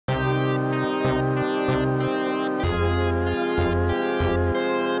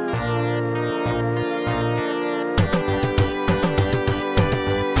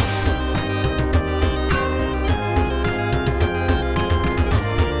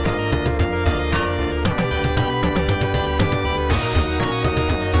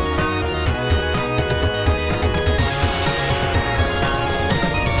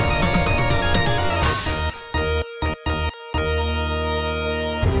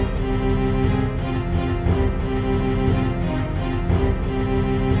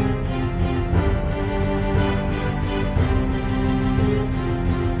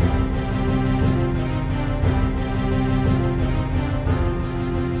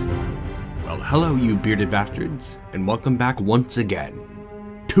Hello, you bearded bastards, and welcome back once again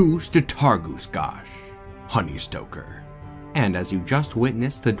to Kruggsmash, Honeystoker. And as you just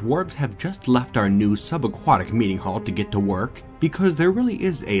witnessed, the dwarves have just left our new subaquatic meeting hall to get to work, because there really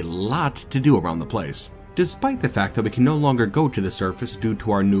is a lot to do around the place. Despite the fact that we can no longer go to the surface due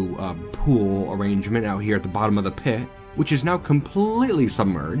to our new pool arrangement out here at the bottom of the pit, which is now completely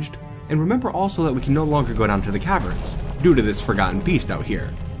submerged. And remember also that we can no longer go down to the caverns, due to this forgotten beast out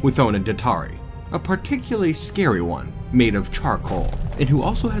here, with Dmitry, a particularly scary one, made of charcoal, and who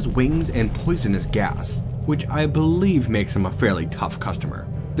also has wings and poisonous gas, which I believe makes him a fairly tough customer.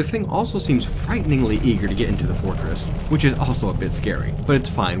 The thing also seems frighteningly eager to get into the fortress, which is also a bit scary, but it's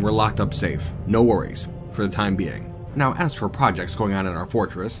fine, we're locked up safe, no worries, for the time being. Now as for projects going on in our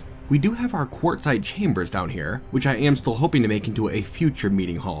fortress, we do have our quartzite chambers down here, which I am still hoping to make into a future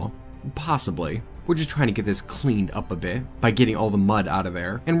meeting hall, possibly. We're just trying to get this cleaned up a bit by getting all the mud out of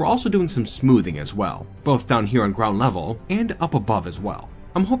there, and we're also doing some smoothing as well, both down here on ground level and up above as well.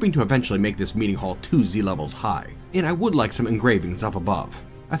 I'm hoping to eventually make this meeting hall 2 Z levels high, and I would like some engravings up above.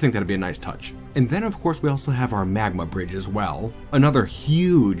 I think that'd be a nice touch. And then of course we also have our magma bridge as well, another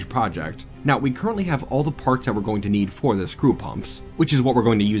huge project. Now we currently have all the parts that we're going to need for the screw pumps, which is what we're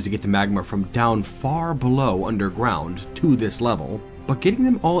going to use to get the magma from down far below underground to this level. But getting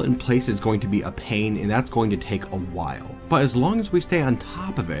them all in place is going to be a pain, and that's going to take a while. But as long as we stay on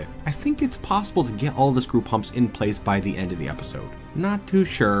top of it, I think it's possible to get all the screw pumps in place by the end of the episode. Not too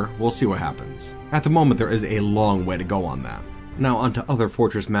sure, we'll see what happens. At the moment there is a long way to go on that. Now onto other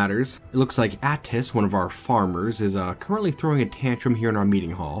fortress matters. It looks like Attis, one of our farmers, is currently throwing a tantrum here in our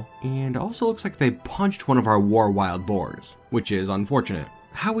meeting hall, and also looks like they punched one of our war wild boars, which is unfortunate.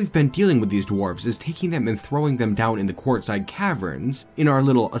 How we've been dealing with these dwarves is taking them and throwing them down in the quartzite caverns in our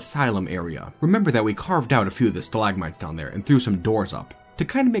little asylum area. Remember that we carved out a few of the stalagmites down there and threw some doors up to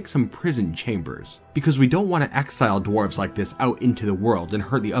kind of make some prison chambers, because we don't want to exile dwarves like this out into the world and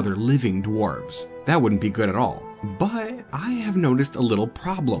hurt the other living dwarves. That wouldn't be good at all. But I have noticed a little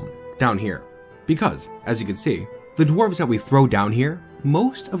problem down here, because as you can see, the dwarves that we throw down here,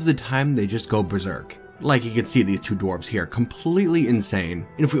 most of the time they just go berserk. Like you can see these 2 dwarves here, completely insane,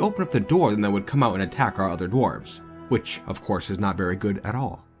 and if we open up the door then they would come out and attack our other dwarves, which of course is not very good at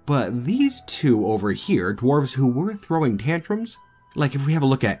all. But these 2 over here, dwarves who were throwing tantrums, like if we have a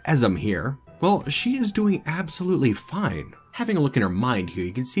look at Ezem here, well, she is doing absolutely fine. Having a look in her mind here,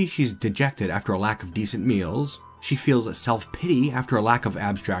 you can see she's dejected after a lack of decent meals, she feels self-pity after a lack of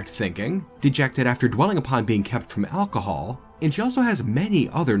abstract thinking, dejected after dwelling upon being kept from alcohol, and she also has many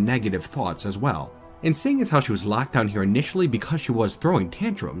other negative thoughts as well. And seeing as how she was locked down here initially because she was throwing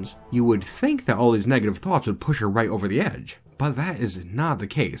tantrums, you would think that all these negative thoughts would push her right over the edge. But that is not the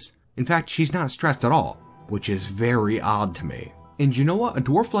case. In fact, she's not stressed at all, which is very odd to me. And you know what? A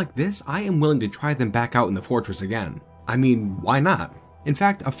dwarf like this, I am willing to try them back out in the fortress again. I mean, why not? In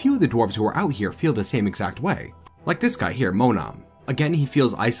fact, a few of the dwarves who are out here feel the same exact way. Like this guy here, Monam. Again, he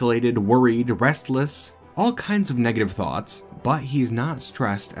feels isolated, worried, restless, all kinds of negative thoughts, but he's not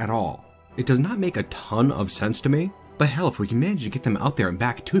stressed at all. It does not make a ton of sense to me, but hell, if we can manage to get them out there and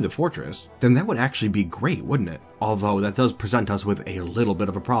back to the fortress, then that would actually be great, wouldn't it? Although that does present us with a little bit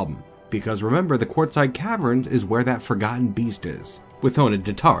of a problem. Because remember, the quartzite caverns is where that forgotten beast is, with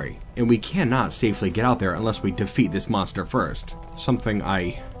Dmitry, and we cannot safely get out there unless we defeat this monster first. Something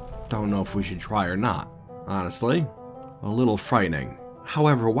I don't know if we should try or not, honestly. A little frightening.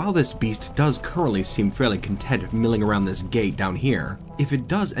 However, while this beast does currently seem fairly content milling around this gate down here, if it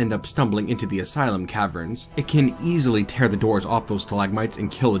does end up stumbling into the asylum caverns, it can easily tear the doors off those stalagmites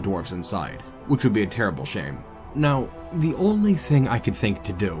and kill the dwarves inside, which would be a terrible shame. Now, the only thing I could think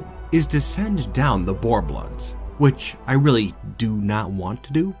to do is to send down the boar bloods, which I really do not want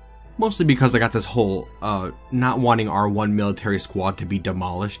to do, mostly because I got this whole not wanting our 1 military squad to be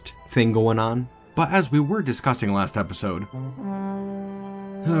demolished thing going on. But as we were discussing last episode,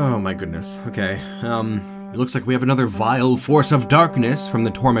 oh my goodness, okay, it looks like we have another vile force of darkness from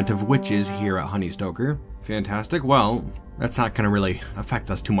the torment of witches here at Honeystoker. Fantastic. Well, that's not going to really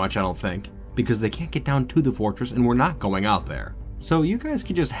affect us too much, I don't think, because they can't get down to the fortress and we're not going out there. So you guys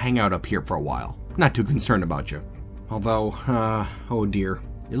can just hang out up here for a while. Not too concerned about you. Although, oh dear.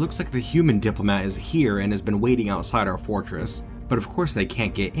 It looks like the human diplomat is here and has been waiting outside our fortress, but of course they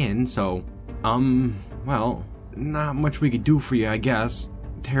can't get in, so, well, not much we could do for you, I guess.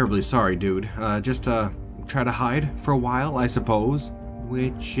 Terribly sorry, dude. Just try to hide for a while, I suppose.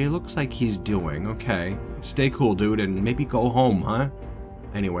 which it looks like he's doing. Okay, stay cool, dude, and maybe go home, huh?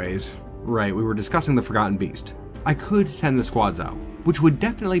 Anyways, right, we were discussing the Forgotten Beast. I could send the squads out, which would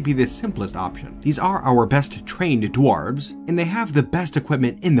definitely be the simplest option. These are our best trained dwarves, and they have the best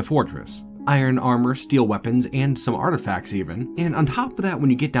equipment in the fortress. Iron armor, steel weapons, and some artifacts even. And on top of that,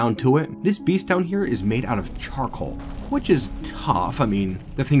 when you get down to it, this beast down here is made out of charcoal, which is tough. I mean,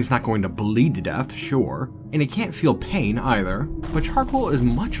 the thing's not going to bleed to death, sure, and it can't feel pain either, but charcoal is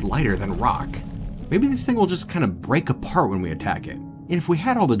much lighter than rock. Maybe this thing will just kind of break apart when we attack it. And if we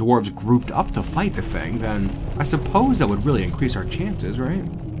had all the dwarves grouped up to fight the thing, then I suppose that would really increase our chances, right?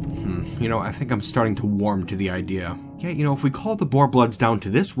 You know, I think I'm starting to warm to the idea. Yeah, you know, if we call the Boarbloods down to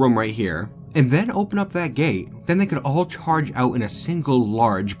this room right here, and then open up that gate, then they could all charge out in a single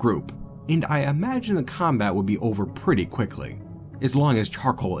large group. And I imagine the combat would be over pretty quickly, as long as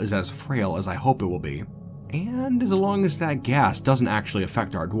charcoal is as frail as I hope it will be, and as long as that gas doesn't actually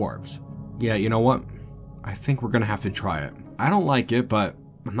affect our dwarves. Yeah, you know what? I think we're gonna have to try it. I don't like it, but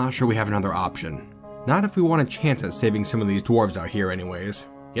I'm not sure we have another option. Not if we want a chance at saving some of these dwarves out here anyways.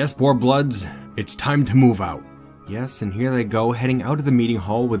 Yes, Boarbloods, it's time to move out. Yes, and here they go, heading out of the meeting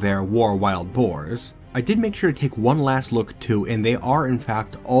hall with their war wild boars. I did make sure to take one last look too, and they are in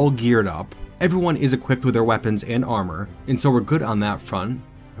fact all geared up. Everyone is equipped with their weapons and armor, and so we're good on that front.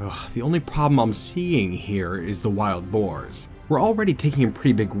 The only problem I'm seeing here is the wild boars. We're already taking a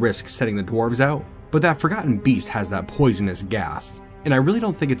pretty big risk setting the dwarves out, but that Forgotten Beast has that poisonous gas, and I really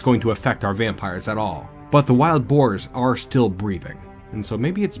don't think it's going to affect our vampires at all. But the wild boars are still breathing, and so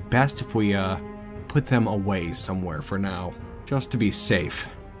maybe it's best if we put them away somewhere for now, just to be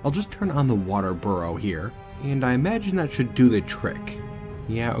safe. I'll just turn on the water burrow here, and I imagine that should do the trick.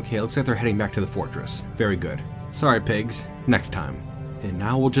 Yeah, okay, looks like they're heading back to the fortress. Very good. Sorry, pigs. Next time. And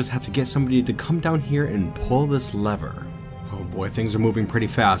now we'll just have to get somebody to come down here and pull this lever. Oh boy, things are moving pretty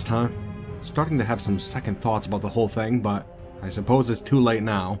fast, huh? Starting to have some second thoughts about the whole thing, but I suppose it's too late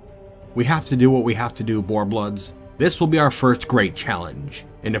now. We have to do what we have to do, Boarbloods. This will be our first great challenge,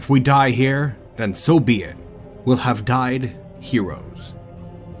 and if we die here, then so be it. We'll have died heroes.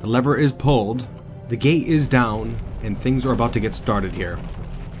 The lever is pulled, the gate is down, and things are about to get started here.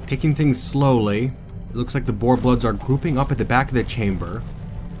 Taking things slowly, it looks like the Boarbloods are grouping up at the back of the chamber,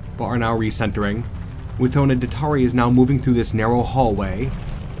 but are now recentering. Withona Datari is now moving through this narrow hallway,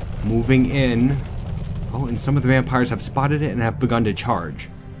 moving in. Oh, and some of the vampires have spotted it and have begun to charge.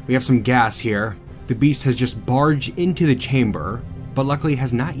 We have some gas here. The beast has just barged into the chamber, but luckily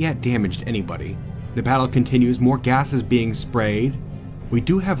has not yet damaged anybody. The battle continues, more gas is being sprayed. We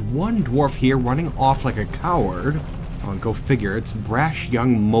do have one dwarf here running off like a coward. Oh, go figure, it's brash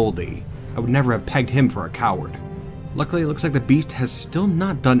young Moldy. I would never have pegged him for a coward. Luckily, it looks like the beast has still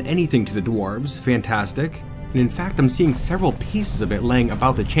not done anything to the dwarves. Fantastic. And in fact, I'm seeing several pieces of it laying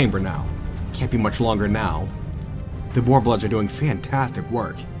about the chamber now. Can't be much longer now. The Boarbloods are doing fantastic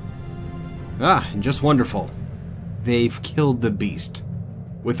work. And just wonderful. They've killed the beast.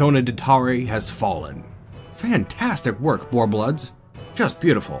 Withona Datari has fallen. Fantastic work, Boarbloods. Just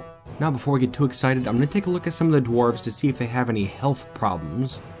beautiful. Now before we get too excited, I'm going to take a look at some of the dwarves to see if they have any health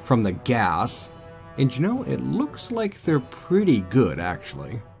problems from the gas. And you know, it looks like they're pretty good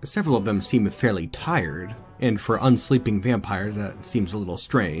actually. Several of them seem fairly tired, and for unsleeping vampires that seems a little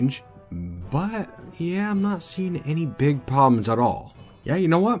strange. But yeah, I'm not seeing any big problems at all. Yeah, you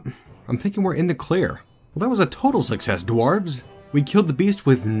know what? I'm thinking we're in the clear. Well, that was a total success, dwarves. We killed the beast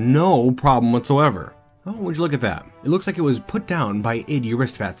with no problem whatsoever. Oh, would you look at that? It looks like it was put down by Id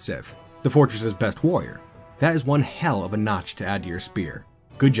Euristvath Sith, the fortress's best warrior. That is one hell of a notch to add to your spear.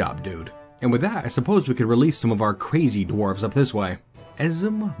 Good job, dude. And with that, I suppose we could release some of our crazy dwarves up this way.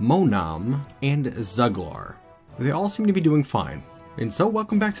 Ezm, Monam, and Zuglar. They all seem to be doing fine. And so,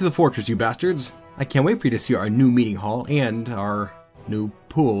 welcome back to the fortress, you bastards. I can't wait for you to see our new meeting hall and our new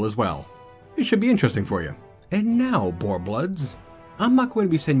pool as well. It should be interesting for you. And now, Boarbloods, I'm not going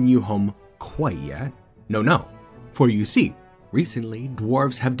to be sending you home quite yet. No. For you see, recently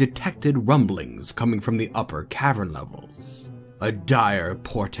dwarves have detected rumblings coming from the upper cavern levels. A dire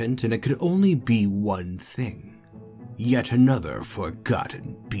portent, and it could only be one thing. Yet another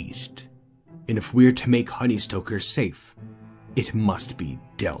forgotten beast. And if we're to make Honeystoker safe, it must be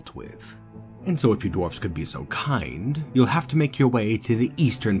dealt with. And so if you dwarfs could be so kind, you'll have to make your way to the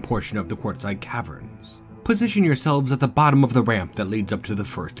eastern portion of the Quartzite Caverns. Position yourselves at the bottom of the ramp that leads up to the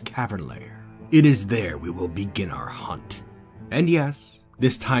first cavern layer. It is there we will begin our hunt. And yes,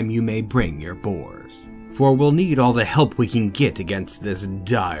 this time you may bring your boars, for we'll need all the help we can get against this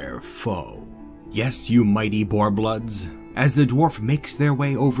dire foe. Yes, you mighty Boarbloods, As the dwarf makes their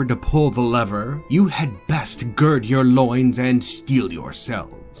way over to pull the lever, you had best gird your loins and steel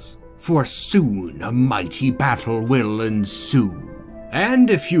yourselves, for soon a mighty battle will ensue. And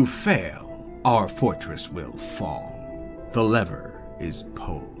if you fail, our fortress will fall. The lever is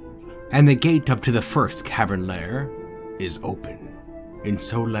pulled, and the gate up to the first cavern lair is open. And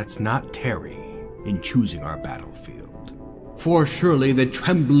so let's not tarry in choosing our battlefield. For surely the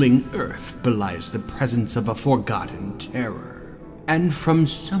trembling earth belies the presence of a forgotten terror. And from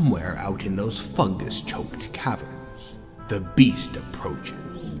somewhere out in those fungus-choked caverns, the beast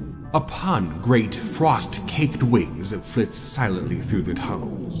approaches. Upon great frost-caked wings, it flits silently through the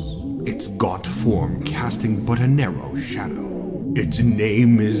tunnels, its gaunt form casting but a narrow shadow. Its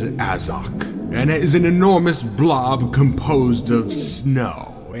name is Azok, and it is an enormous blob composed of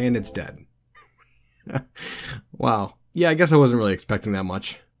snow. And it's dead. Wow. Yeah, I guess I wasn't really expecting that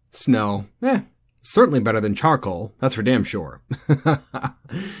much. Snow. Certainly better than charcoal. That's for damn sure.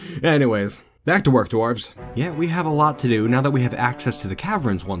 Anyways, back to work, dwarves. Yeah, we have a lot to do now that we have access to the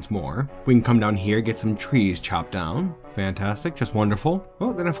caverns once more. We can come down here, get some trees chopped down. Fantastic, just wonderful.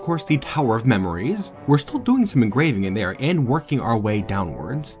 Well, then of course the Tower of Memories. We're still doing some engraving in there and working our way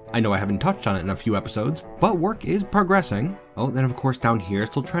downwards. I know I haven't touched on it in a few episodes, but work is progressing. Oh, then of course down here,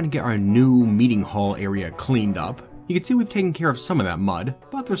 still trying to get our new meeting hall area cleaned up. You can see we've taken care of some of that mud,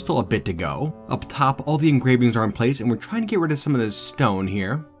 but there's still a bit to go. Up top, all the engravings are in place, and we're trying to get rid of some of this stone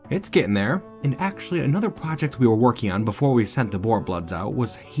here. It's getting there. And actually, another project we were working on before we sent the boar bloods out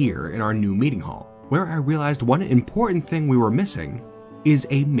was here in our new meeting hall, where I realized one important thing we were missing is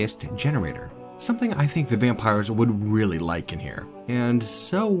a mist generator. Something I think the vampires would really like in here. And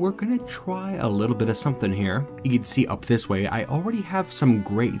so we're gonna try a little bit of something here. You can see up this way, I already have some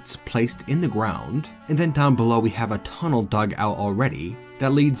grates placed in the ground. And then down below we have a tunnel dug out already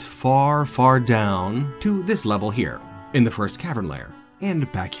that leads far, far down to this level here, in the first cavern lair.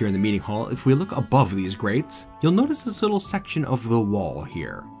 And back here in the meeting hall, if we look above these grates, you'll notice this little section of the wall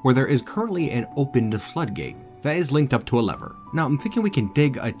here, where there is currently an opened floodgate that is linked up to a lever. Now I'm thinking we can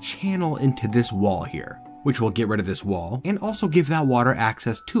dig a channel into this wall here, which will get rid of this wall, and also give that water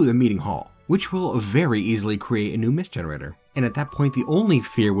access to the meeting hall, which will very easily create a new mist generator. And at that point, the only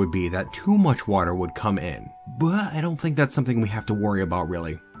fear would be that too much water would come in. But I don't think that's something we have to worry about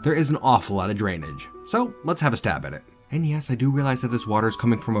really. There is an awful lot of drainage. So let's have a stab at it. And yes, I do realize that this water is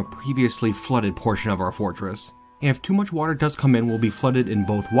coming from a previously flooded portion of our fortress. And if too much water does come in, we'll be flooded in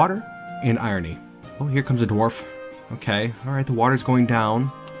both water and irony. Oh, here comes a dwarf. Okay, alright, the water's going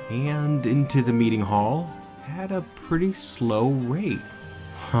down and into the meeting hall at a pretty slow rate.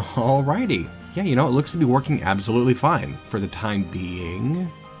 Alrighty. Yeah, you know, it looks to be working absolutely fine for the time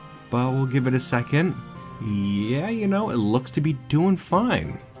being. But we'll give it a second. Yeah, you know, it looks to be doing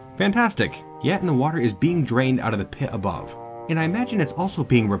fine. Fantastic. Yeah, and the water is being drained out of the pit above. And I imagine it's also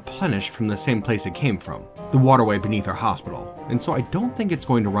being replenished from the same place it came from, the waterway beneath our hospital. And so I don't think it's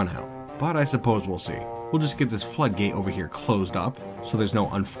going to run out. But I suppose we'll see. We'll just get this floodgate over here closed up, so there's no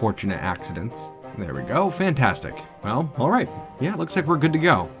unfortunate accidents. There we go, fantastic. Well, alright. Yeah, looks like we're good to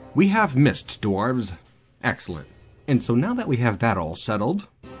go. We have mist, dwarves. Excellent. And so now that we have that all settled,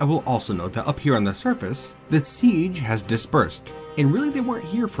 I will also note that up here on the surface, the siege has dispersed. And really they weren't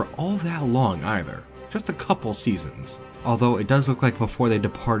here for all that long either. Just a couple seasons. Although it does look like before they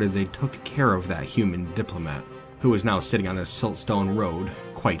departed they took care of that human diplomat, who is now sitting on this siltstone road,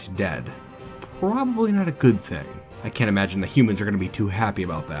 quite dead. Probably not a good thing. I can't imagine the humans are going to be too happy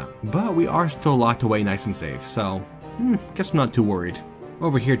about that. But we are still locked away nice and safe, so guess I'm not too worried.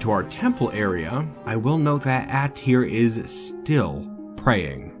 Over here to our temple area, I will note that Atir is still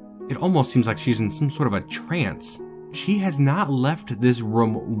praying. It almost seems like she's in some sort of a trance. She has not left this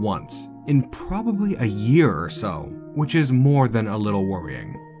room once, in probably a year or so, which is more than a little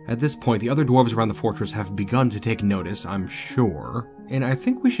worrying. At this point, the other dwarves around the fortress have begun to take notice, I'm sure, and I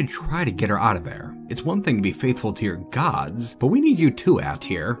think we should try to get her out of there. It's one thing to be faithful to your gods, but we need you too,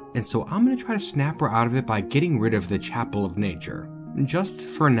 Atir, and so I'm going to try to snap her out of it by getting rid of the Chapel of Nature. Just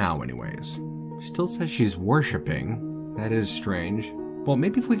for now, anyways. Still says she's worshipping. That is strange. Well,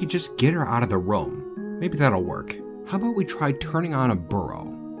 maybe if we could just get her out of the room. Maybe that'll work. How about we try turning on a burrow?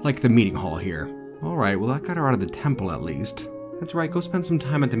 Like the meeting hall here. Alright, well that got her out of the temple at least. That's right, go spend some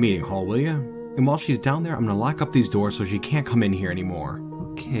time at the meeting hall, will ya? And while she's down there, I'm gonna lock up these doors so she can't come in here anymore.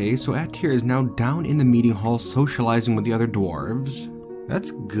 Okay, so Atir is now down in the meeting hall socializing with the other dwarves.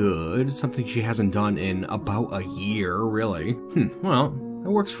 That's good, something she hasn't done in about a year, really. Well,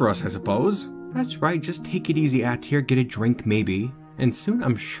 that works for us, I suppose. That's right, just take it easy, Atir, get a drink maybe. And soon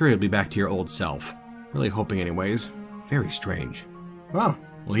I'm sure you'll be back to your old self. Really hoping anyways. Very strange. Well,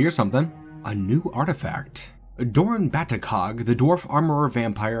 here's something. A new artifact. Doran Batakog, the dwarf armorer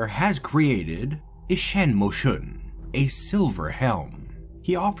vampire, has created Ishen Moshun, a silver helm.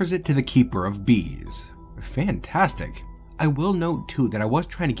 He offers it to the Keeper of Bees. Fantastic. I will note too that I was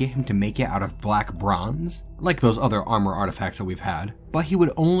trying to get him to make it out of black bronze, like those other armor artifacts that we've had, but he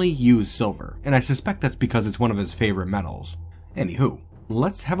would only use silver, and I suspect that's because it's one of his favorite metals. Anywho,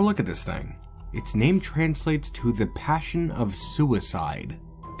 let's have a look at this thing. Its name translates to the Passion of Suicide.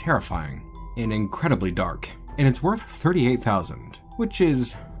 Terrifying and incredibly dark, and it's worth 38,000, which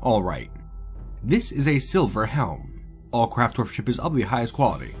is alright. This is a silver helm. All craft workmanship is of the highest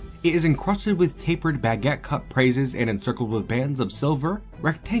quality. It is encrusted with tapered baguette-cut praises and encircled with bands of silver,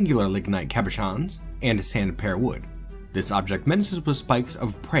 rectangular lignite cabochons, and sand-pear wood. This object menaces with spikes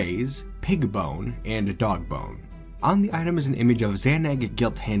of praise, pig bone, and dog bone. On the item is an image of Zanag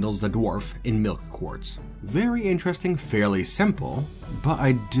Gilt Handles the Dwarf in milk quartz. Very interesting, fairly simple, but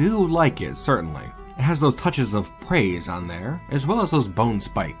I do like it, certainly. It has those touches of praise on there, as well as those bone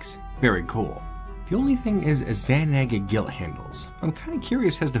spikes. Very cool. The only thing is Zanag Gilt Handles. I'm kind of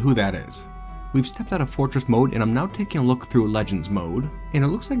curious as to who that is. We've stepped out of Fortress mode and I'm now taking a look through Legends mode, and it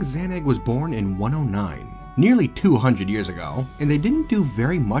looks like Zanag was born in 109. Nearly 200 years ago, and they didn't do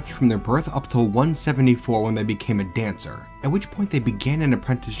very much from their birth up till 174 when they became a dancer, at which point they began an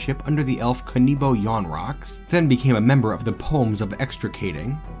apprenticeship under the elf Kanibo Yonrox, then became a member of the Poems of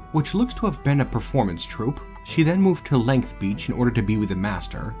Extricating, which looks to have been a performance troupe. She then moved to Length Beach in order to be with the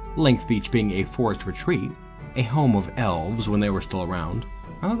Master, Length Beach being a forest retreat, a home of elves when they were still around.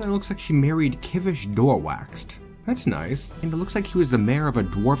 Oh, that looks like she married Kivish Dorwaxed. That's nice, and it looks like he was the mayor of a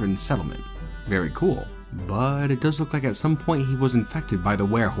dwarven settlement. Very cool. But it does look like at some point he was infected by the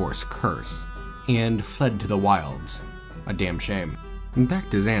werehorse curse, and fled to the wilds. A damn shame. Back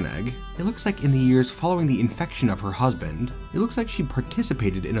to Zanag, it looks like in the years following the infection of her husband, it looks like she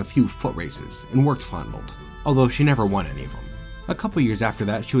participated in a few foot races and worked fondled, although she never won any of them. A couple years after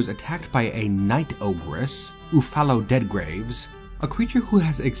that, she was attacked by a night ogress, Ufalo Deadgraves, a creature who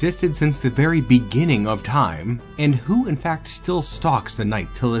has existed since the very beginning of time, and who in fact still stalks the night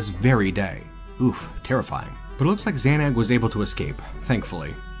till this very day. Oof, terrifying. But it looks like Zanag was able to escape,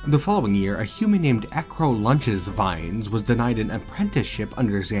 thankfully. The following year, a human named Ekro Lunches Vines was denied an apprenticeship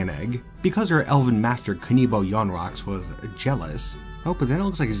under Zanag because her elven master Kanibo Yonrox was jealous. Oh, but then it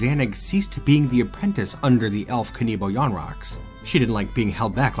looks like Zanag ceased being the apprentice under the elf Kanibo Yonrox. She didn't like being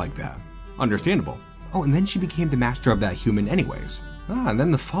held back like that. Understandable. Oh, and then she became the master of that human anyways. And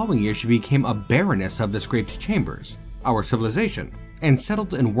then the following year she became a baroness of the Scraped Chambers, our civilization, and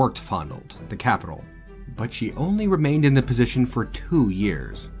settled and worked fondled, the capital. But she only remained in the position for 2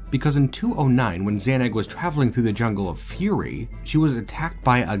 years, because in 209, when Zanag was traveling through the jungle of Fury, she was attacked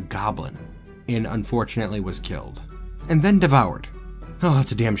by a goblin, and unfortunately was killed, and then devoured. Oh,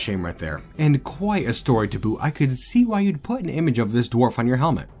 that's a damn shame right there, and quite a story to boot. I could see why you'd put an image of this dwarf on your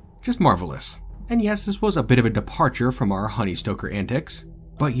helmet. Just marvelous. And yes, this was a bit of a departure from our Honeystoker antics,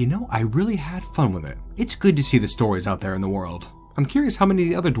 but you know, I really had fun with it. It's good to see the stories out there in the world. I'm curious how many of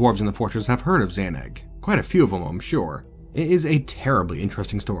the other dwarves in the fortress have heard of Zanag. Quite a few of them, I'm sure. It is a terribly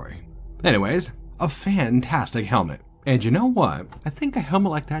interesting story. Anyways, a fantastic helmet. And you know what? I think a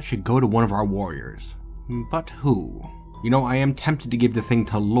helmet like that should go to one of our warriors. But who? You know, I am tempted to give the thing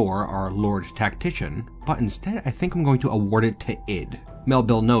to Lore, our Lord Tactician, but instead I think I'm going to award it to Id.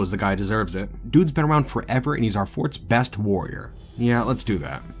 Melbill knows the guy deserves it. Dude's been around forever and he's our fort's best warrior. Yeah, let's do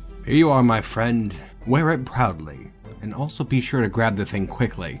that. Here you are, my friend. Wear it proudly. And also be sure to grab the thing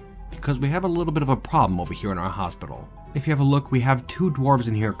quickly, because we have a little bit of a problem over here in our hospital. If you have a look, we have 2 dwarves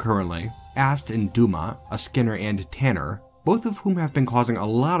in here currently, Ast and Duma, a Skinner and Tanner, both of whom have been causing a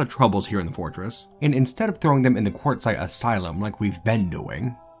lot of troubles here in the fortress, and instead of throwing them in the quartzite asylum like we've been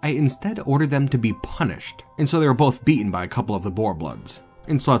doing, I instead ordered them to be punished, and so they were both beaten by a couple of the Boarbloods,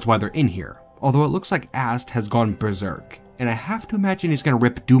 and so that's why they're in here, although it looks like Ast has gone berserk, and I have to imagine he's gonna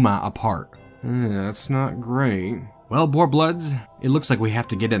rip Duma apart. That's not great. Well, Boarbloods, it looks like we have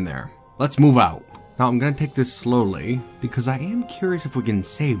to get in there. Let's move out. Now I'm gonna take this slowly, because I am curious if we can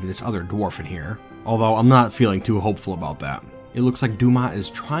save this other dwarf in here, although I'm not feeling too hopeful about that. It looks like Duma is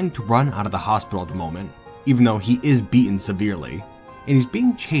trying to run out of the hospital at the moment, even though he is beaten severely, and he's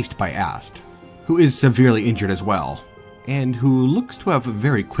being chased by Ast, who is severely injured as well, and who looks to have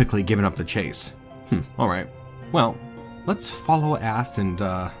very quickly given up the chase. Alright. Well, let's follow Ast and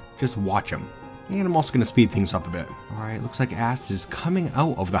just watch him. And I'm also going to speed things up a bit. Alright, looks like Ast is coming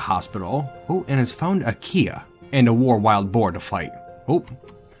out of the hospital. Oh, and has found a Kia and a war wild boar to fight. Oh,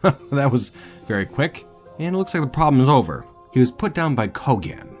 that was very quick. And it looks like the problem is over. He was put down by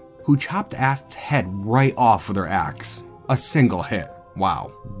Kogan, who chopped Ast's head right off with her axe. A single hit.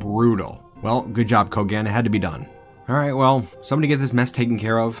 Wow, brutal. Well, good job, Kogan. It had to be done. Alright, well, somebody get this mess taken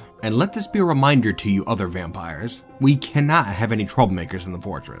care of. And let this be a reminder to you other vampires. We cannot have any troublemakers in the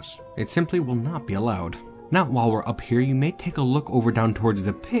fortress. It simply will not be allowed. Now, while we're up here, you may take a look over down towards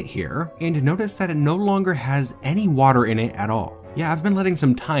the pit here, and notice that it no longer has any water in it at all. Yeah, I've been letting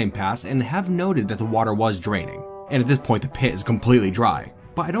some time pass, and have noted that the water was draining. And at this point, the pit is completely dry.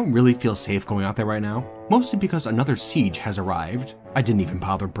 But I don't really feel safe going out there right now. Mostly because another siege has arrived. I didn't even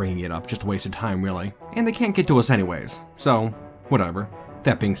bother bringing it up, just a waste of time really. And they can't get to us anyways, so whatever.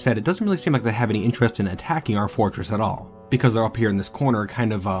 That being said, it doesn't really seem like they have any interest in attacking our fortress at all. Because they're up here in this corner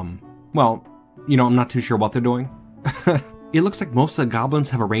kind of, well, you know, I'm not too sure what they're doing. It looks like most of the goblins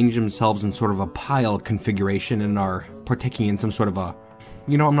have arranged themselves in sort of a pile configuration and are partaking in some sort of a,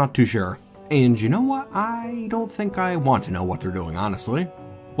 you know, I'm not too sure. And you know what? I don't think I want to know what they're doing, honestly.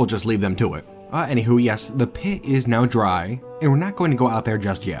 We'll just leave them to it. Anywho, yes, the pit is now dry, and we're not going to go out there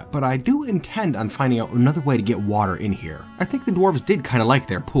just yet, but I do intend on finding out another way to get water in here. I think the dwarves did kind of like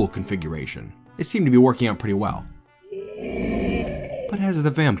their pool configuration. It seemed to be working out pretty well. But as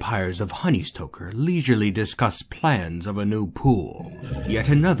the vampires of Honeystoker leisurely discuss plans of a new pool, yet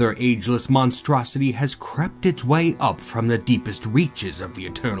another ageless monstrosity has crept its way up from the deepest reaches of the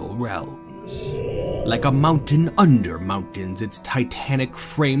Eternal Realms. Like a mountain under mountains, its titanic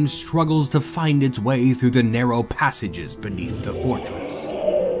frame struggles to find its way through the narrow passages beneath the fortress,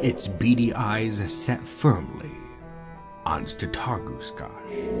 its beady eyes set firmly on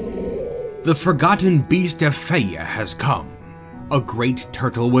Targuskash. The forgotten beast Epheia has come, a great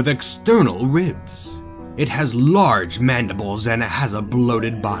turtle with external ribs. It has large mandibles and it has a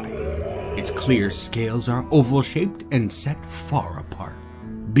bloated body. Its clear scales are oval-shaped and set far apart.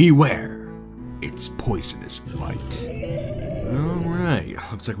 Beware its poisonous bite. Alright,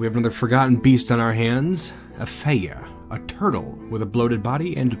 looks like we have another forgotten beast on our hands. Epheia, a turtle with a bloated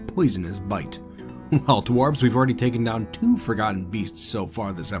body and poisonous bite. Well, dwarves, we've already taken down 2 forgotten beasts so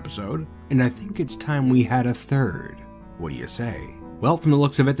far this episode, and I think it's time we had a third. What do you say? Well, from the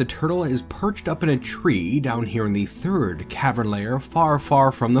looks of it, the turtle is perched up in a tree down here in the 3rd cavern layer, far,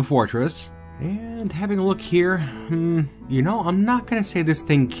 far from the fortress. And having a look here, you know, I'm not gonna say this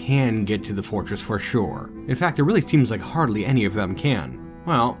thing can get to the fortress for sure. In fact, it really seems like hardly any of them can.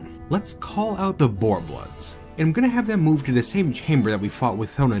 Well, let's call out the Boarbloods. And I'm gonna have them move to the same chamber that we fought with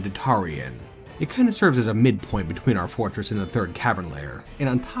Thona Datari in. It kind of serves as a midpoint between our fortress and the 3rd cavern layer. And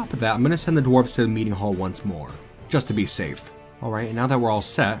on top of that, I'm gonna send the dwarves to the meeting hall once more, just to be safe. Alright, and now that we're all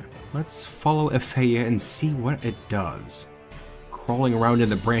set, let's follow Epheia and see what it does. Crawling around in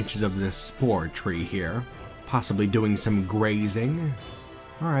the branches of this spore tree here, possibly doing some grazing.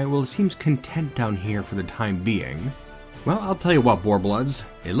 Alright, well it seems content down here for the time being. Well, I'll tell you what, Boarbloods,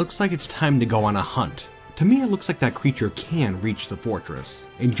 it looks like it's time to go on a hunt. To me, it looks like that creature can reach the fortress,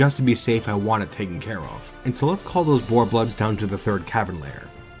 and just to be safe, I want it taken care of. And so let's call those Boarbloods down to the 3rd cavern layer.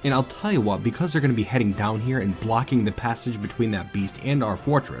 And I'll tell you what, because they're going to be heading down here and blocking the passage between that beast and our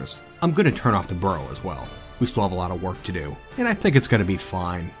fortress, I'm going to turn off the burrow as well. We still have a lot of work to do, and I think it's going to be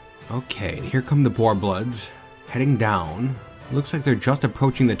fine. Okay, and here come the Boarbloods, heading down. Looks like they're just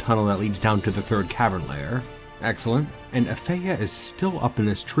approaching the tunnel that leads down to the 3rd cavern layer. Excellent, and Epheia is still up in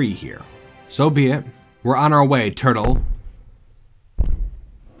this tree here. So be it. We're on our way, turtle.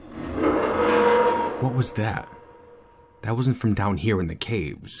 What was that? That wasn't from down here in the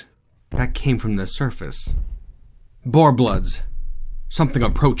caves. That came from the surface. Boarbloods, something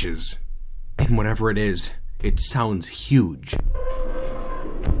approaches. And whatever it is, it sounds huge.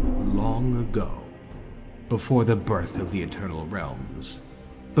 Long ago, before the birth of the Eternal Realms,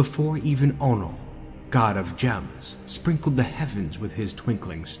 before even Ono, god of gems, sprinkled the heavens with his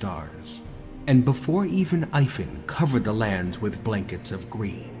twinkling stars, and before even Iphon covered the lands with blankets of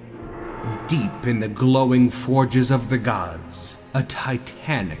green, deep in the glowing forges of the gods, a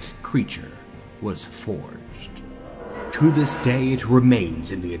titanic creature was forged. To this day it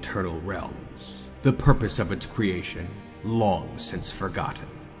remains in the Eternal Realms, the purpose of its creation long since forgotten,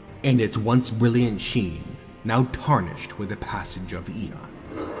 and its once brilliant sheen now tarnished with the passage of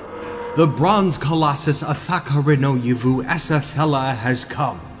eons. The bronze colossus Athaka Reno Yivu Esathela has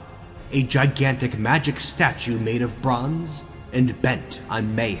come, a gigantic magic statue made of bronze and bent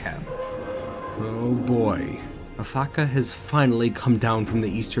on mayhem. Oh boy, Athaka has finally come down from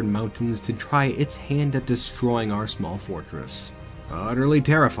the eastern mountains to try its hand at destroying our small fortress. Utterly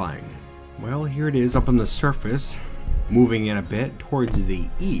terrifying. Well, here it is up on the surface, moving in a bit towards the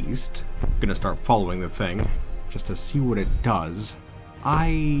east. Gonna start following the thing, just to see what it does.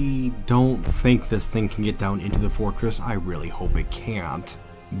 I don't think this thing can get down into the fortress. I really hope it can't.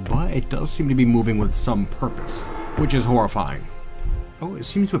 But it does seem to be moving with some purpose, which is horrifying. Oh, it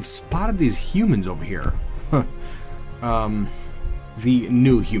seems to have spotted these humans over here. Huh. The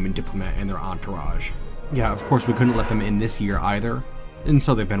new human diplomat and their entourage. Yeah, of course we couldn't let them in this year either, and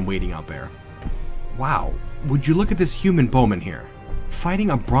so they've been waiting out there. Wow, would you look at this human bowman here, fighting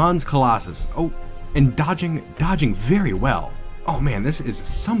a bronze colossus. Oh, and dodging very well. Oh man, this is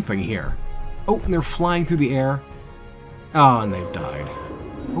something here. Oh, and they're flying through the air. Oh, and they've died.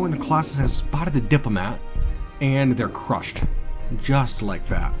 Oh, and the colossus has spotted the diplomat, and they're crushed. Just like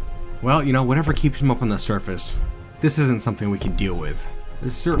that. Well, you know, whatever keeps them up on the surface, this isn't something we can deal with.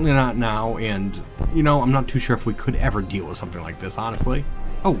 It's certainly not now, and, you know, I'm not too sure if we could ever deal with something like this, honestly.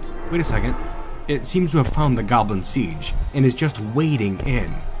 Oh, wait a second. It seems to have found the goblin siege, and is just wading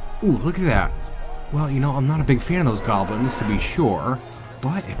in. Ooh, look at that. Well, you know, I'm not a big fan of those goblins, to be sure,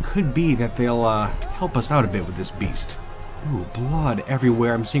 but it could be that they'll, help us out a bit with this beast. Ooh, blood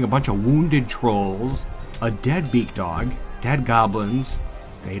everywhere. I'm seeing a bunch of wounded trolls, a dead beak dog, dead goblins.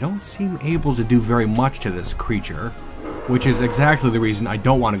 They don't seem able to do very much to this creature, which is exactly the reason I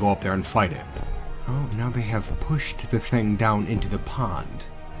don't want to go up there and fight it. Oh, now they have pushed the thing down into the pond.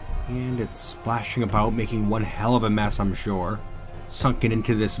 And it's splashing about, making one hell of a mess, I'm sure, sunken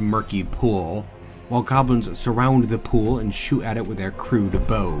into this murky pool, while goblins surround the pool and shoot at it with their crude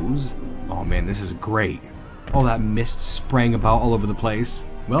bows. Oh man, this is great. All that mist spraying about all over the place.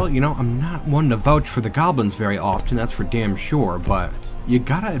 Well, you know, I'm not one to vouch for the goblins very often, that's for damn sure, but you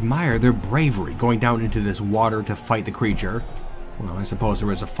gotta admire their bravery going down into this water to fight the creature. Well, I suppose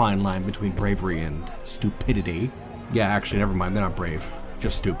there is a fine line between bravery and stupidity. Yeah, actually, never mind, they're not brave.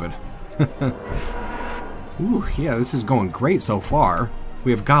 Just stupid. Ooh, yeah, this is going great so far.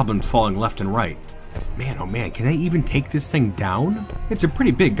 We have goblins falling left and right. Man, oh man, can they even take this thing down? It's a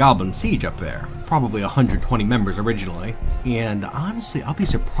pretty big goblin siege up there. Probably 120 members originally. And honestly, I'll be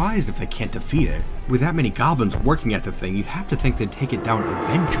surprised if they can't defeat it. With that many goblins working at the thing, you'd have to think they'd take it down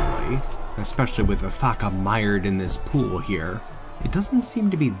eventually. Especially with Athaka mired in this pool here. It doesn't seem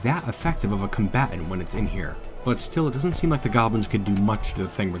to be that effective of a combatant when it's in here. But still, it doesn't seem like the goblins could do much to the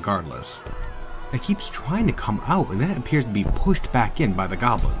thing regardless. It keeps trying to come out, and then it appears to be pushed back in by the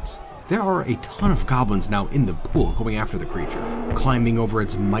goblins. There are a ton of goblins now in the pool going after the creature, climbing over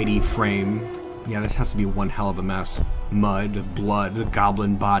its mighty frame. Yeah, this has to be one hell of a mess. Mud, blood,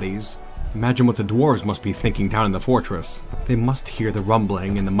 goblin bodies. Imagine what the dwarves must be thinking down in the fortress. They must hear the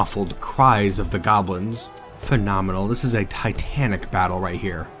rumbling and the muffled cries of the goblins. Phenomenal, this is a titanic battle right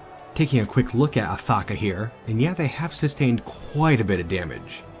here. Taking a quick look at Athaka here, and yeah, they have sustained quite a bit of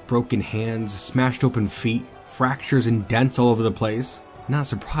damage. Broken hands, smashed open feet, fractures and dents all over the place. Not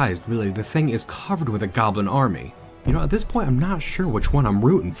surprised, really, the thing is covered with a goblin army. You know, at this point I'm not sure which one I'm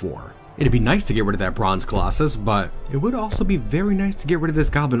rooting for. It'd be nice to get rid of that bronze colossus, but it would also be very nice to get rid of this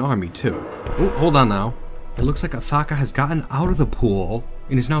goblin army too. Oh, hold on now. It looks like Athaka has gotten out of the pool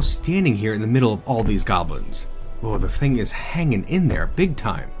and is now standing here in the middle of all these goblins. Oh, the thing is hanging in there big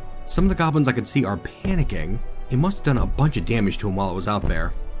time. Some of the goblins I could see are panicking. It must have done a bunch of damage to him while it was out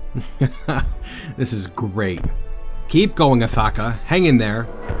there. This is great. Keep going, Athaka. Hang in there.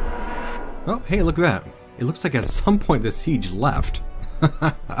 Oh, hey, look at that. It looks like at some point the siege left.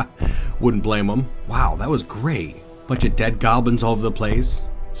 Wouldn't blame them. Wow, that was great. Bunch of dead goblins all over the place.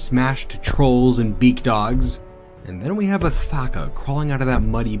 Smashed trolls and beak dogs. And then we have Athaka crawling out of that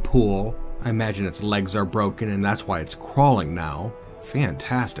muddy pool. I imagine its legs are broken and that's why it's crawling now.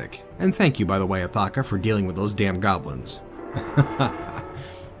 Fantastic. And thank you, by the way, Athaka, for dealing with those damn goblins.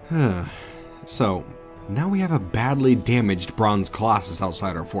 So, now we have a badly damaged bronze colossus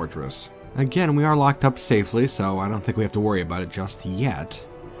outside our fortress. Again, we are locked up safely, so I don't think we have to worry about it just yet.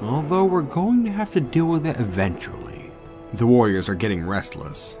 Although we're going to have to deal with it eventually. The warriors are getting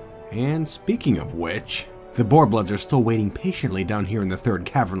restless. And speaking of which, the Boarbloods are still waiting patiently down here in the third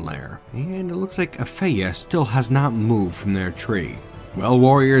cavern lair. And it looks like Aphaya still has not moved from their tree. Well,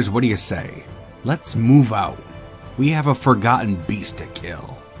 warriors, what do you say? Let's move out. We have a forgotten beast to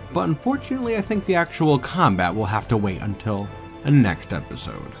kill. But unfortunately, I think the actual combat will have to wait until a next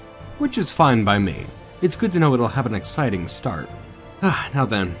episode. Which is fine by me. It's good to know it'll have an exciting start. Now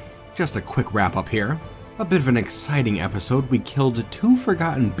then, just a quick wrap up here. A bit of an exciting episode. We killed 2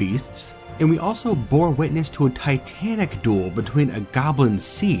 forgotten beasts, and we also bore witness to a titanic duel between a goblin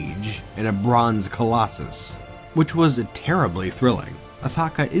siege and a bronze colossus, which was terribly thrilling.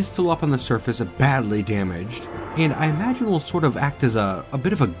 Athaka is still up on the surface, badly damaged, and I imagine will sort of act as a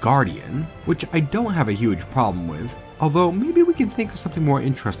bit of a guardian, which I don't have a huge problem with, although maybe we can think of something more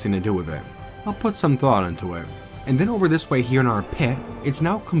interesting to do with it. I'll put some thought into it. And then over this way here in our pit, it's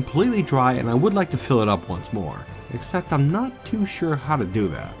now completely dry and I would like to fill it up once more, except I'm not too sure how to do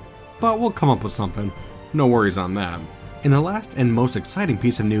that. But we'll come up with something. No worries on that. And the last and most exciting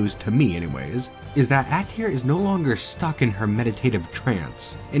piece of news, to me anyways, is that Atyr is no longer stuck in her meditative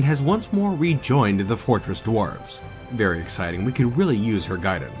trance, and has once more rejoined the Fortress Dwarves. Very exciting, we could really use her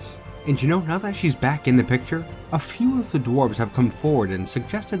guidance. And you know, now that she's back in the picture, a few of the dwarves have come forward and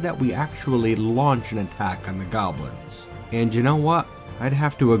suggested that we actually launch an attack on the goblins. And you know what? I'd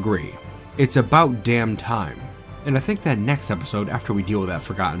have to agree. It's about damn time. And I think that next episode, after we deal with that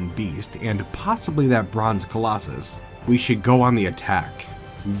Forgotten Beast, and possibly that Bronze Colossus, we should go on the attack.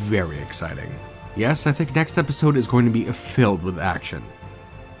 Very exciting. Yes, I think next episode is going to be filled with action.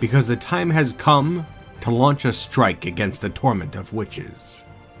 Because the time has come to launch a strike against the torment of witches.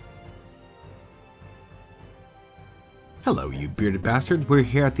 Hello, you bearded bastards. We're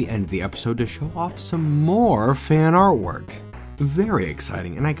here at the end of the episode to show off some more fan artwork. Very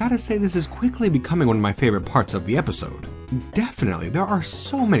exciting, and I gotta say this is quickly becoming one of my favorite parts of the episode. Definitely, there are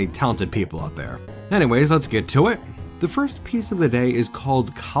so many talented people out there. Anyways, let's get to it. The first piece of the day is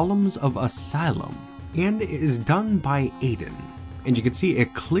called Columns of Asylum, and it is done by Aiden. And you can see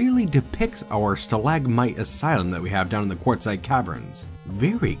it clearly depicts our stalagmite asylum that we have down in the quartzite caverns.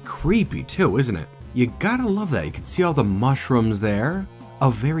 Very creepy too, isn't it? You gotta love that. You can see all the mushrooms there.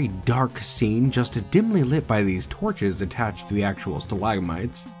 A very dark scene, just dimly lit by these torches attached to the actual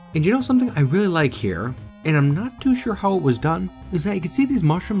stalagmites. And you know something I really like here, and I'm not too sure how it was done, is that you can see these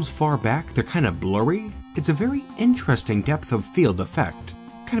mushrooms far back, they're kind of blurry. It's a very interesting depth of field effect.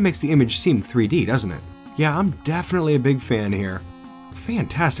 Kind of makes the image seem 3D, doesn't it? Yeah, I'm definitely a big fan here.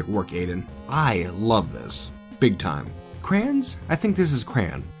 Fantastic work, Aiden. I love this. Big time. Crayons? I think this is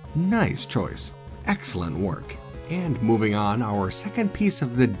crayon. Nice choice. Excellent work. And moving on, our second piece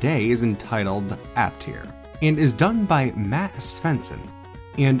of the day is entitled Atyr, and is done by Matt Svensson,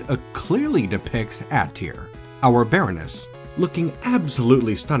 and clearly depicts Atyr, our Baroness, looking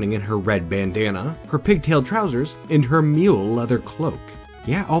absolutely stunning in her red bandana, her pigtail trousers, and her mule leather cloak.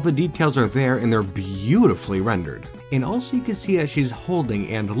 Yeah, all the details are there and they're beautifully rendered. And also you can see that she's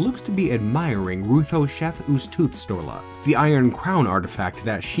holding and looks to be admiring Ruthosheth Ustoothstola, the Iron Crown artifact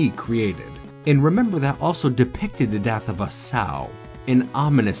that she created. And remember that also depicted the death of a sow. An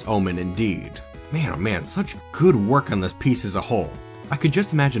ominous omen indeed. Man oh man, such good work on this piece as a whole. I could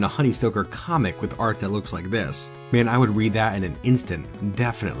just imagine a Honeystoker comic with art that looks like this. Man, I would read that in an instant.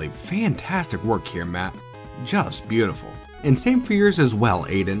 Definitely. Fantastic work here, Matt. Just beautiful. And same for yours as well,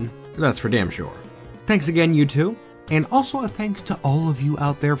 Aiden. That's for damn sure. Thanks again, you two. And also a thanks to all of you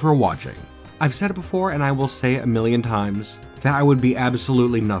out there for watching. I've said it before and I will say it a million times, that I would be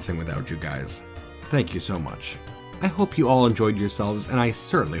absolutely nothing without you guys. Thank you so much. I hope you all enjoyed yourselves, and I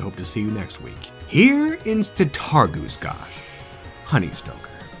certainly hope to see you next week, here in Targus, Honeystoker.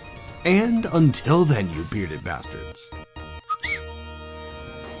 And until then, you bearded bastards.